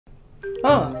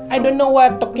I don't know why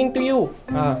I'm talking to you.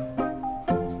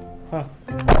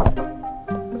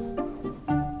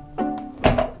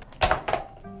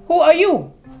 Who are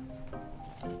you?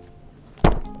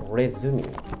 Resume.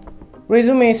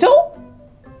 Resume. So?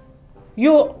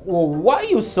 Why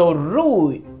you so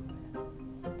rude?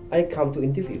 I come to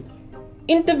interview.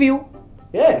 Interview?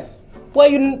 Yes. Why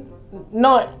you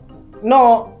not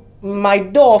my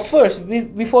door first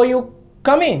before you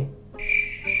come in?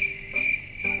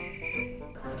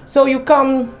 So you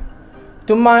come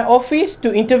to my office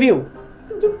to interview?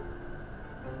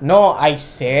 No, I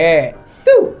said.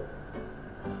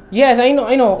 Yes, I know.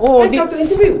 Oh, I come to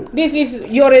interview. This is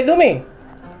your resume?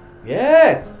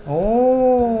 Yes.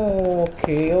 Oh,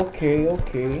 okay.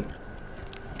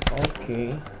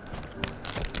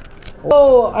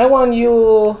 Oh, I want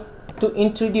you to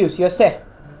introduce yourself.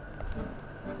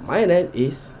 My name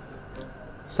is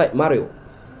Said Mario.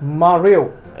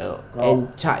 Mario.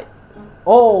 And Chai.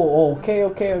 Oh, okay.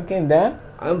 Then?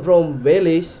 I'm from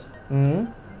village.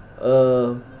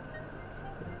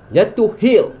 Jati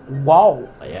Hill. Wow.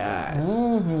 Yes.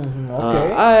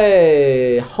 Okay.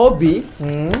 I hobby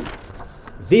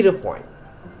 0 point.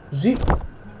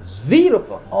 0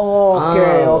 point.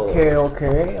 Okay.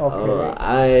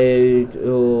 I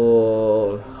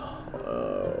do.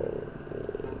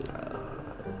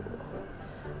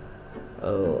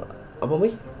 Apa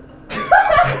mi?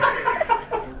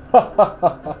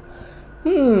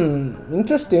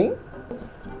 Interesting.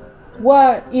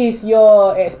 What is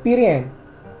your experience?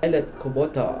 I let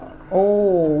Kubota.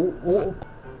 Oh.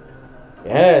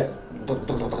 Yes.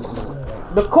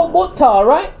 The Kubota,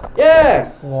 right?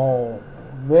 Yes. Oh,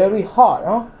 very hard,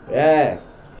 huh?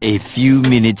 Yes. A few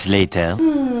minutes later.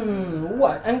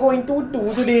 What I'm going to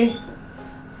do today?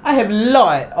 I have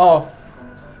lot of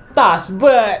tasks,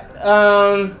 but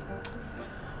I'm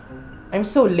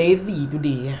so lazy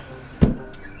today.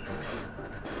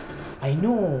 I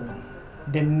know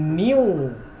the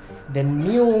new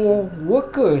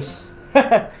workers.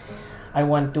 I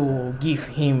want to give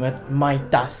him my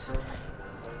task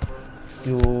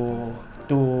to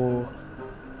her.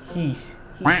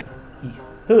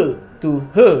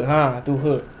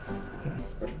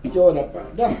 Hijau dapat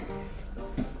dah.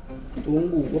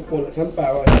 Tunggu berapa nak sampai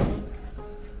awak.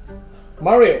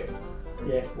 Mario,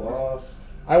 Yes, boss.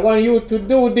 I want you to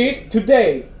do this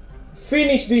today.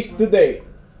 Finish this today,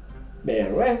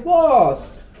 Beres,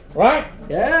 boss. right?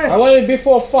 Yes. I want it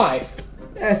before 5.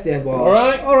 Yes,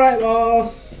 boss. Alright,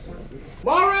 boss.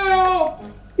 Mario,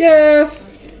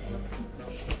 Yes.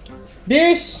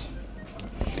 this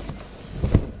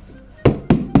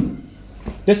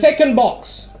the second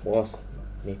box. Boss,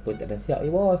 ni pun tak ada siap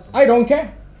boss. I don't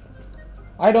care.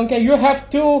 You have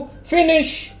to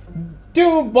finish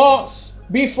 2 box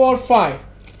before 5.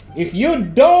 If you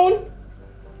don't,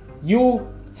 you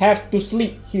have to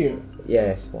sleep here.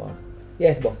 Yes, boss.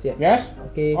 Yes, boss. Yes. Yes?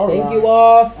 Okay. All Thank right. you,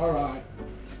 boss. Alright.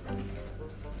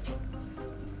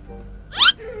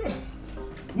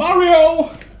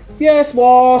 Mario! Yes,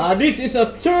 boss. This is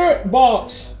a 3rd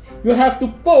box. You have to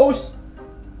post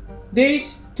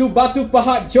this to Batu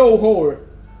Pahat Johor.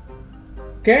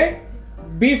 Okay?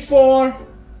 Before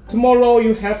tomorrow,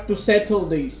 you have to settle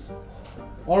this.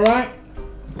 Alright?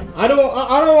 I don't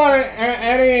want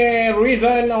any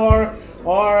reason or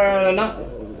not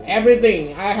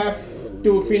everything. I have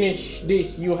to finish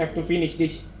this. You have to finish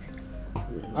this.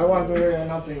 I want to hear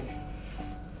nothing.